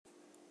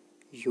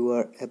You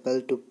are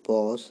able to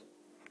pause,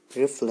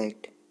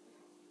 reflect,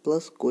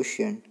 plus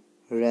question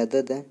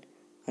rather than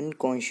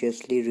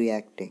unconsciously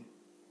reacting.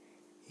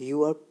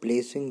 You are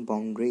placing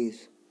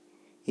boundaries.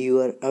 You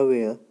are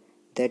aware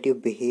that your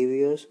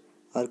behaviors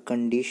are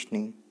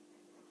conditioning.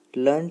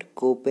 Learned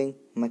coping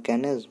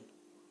mechanisms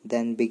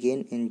then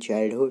begin in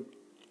childhood.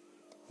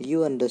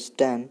 You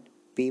understand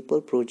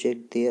people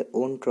project their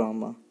own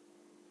trauma,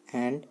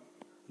 and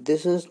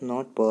this is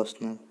not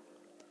personal.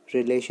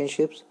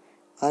 Relationships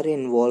are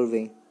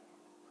evolving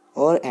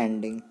or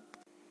ending.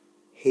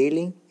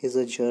 Healing is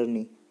a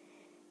journey.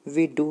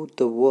 We do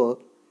the work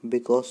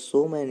because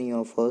so many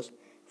of us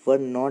were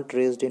not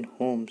raised in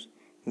homes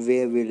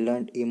where we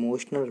learned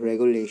emotional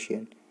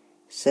regulation,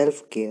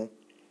 self care,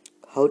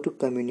 how to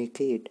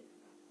communicate,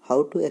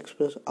 how to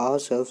express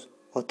ourselves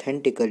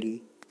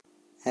authentically.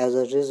 As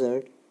a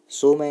result,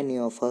 so many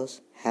of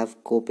us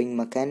have coping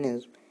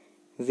mechanisms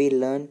we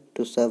learn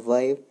to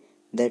survive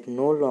that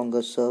no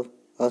longer serve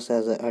us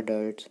as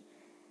adults.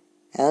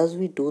 As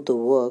we do the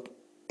work,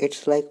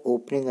 it's like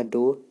opening a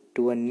door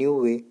to a new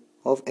way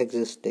of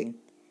existing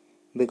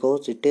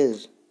because it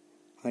is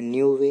a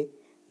new way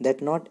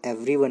that not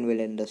everyone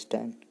will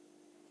understand.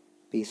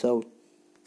 Peace out.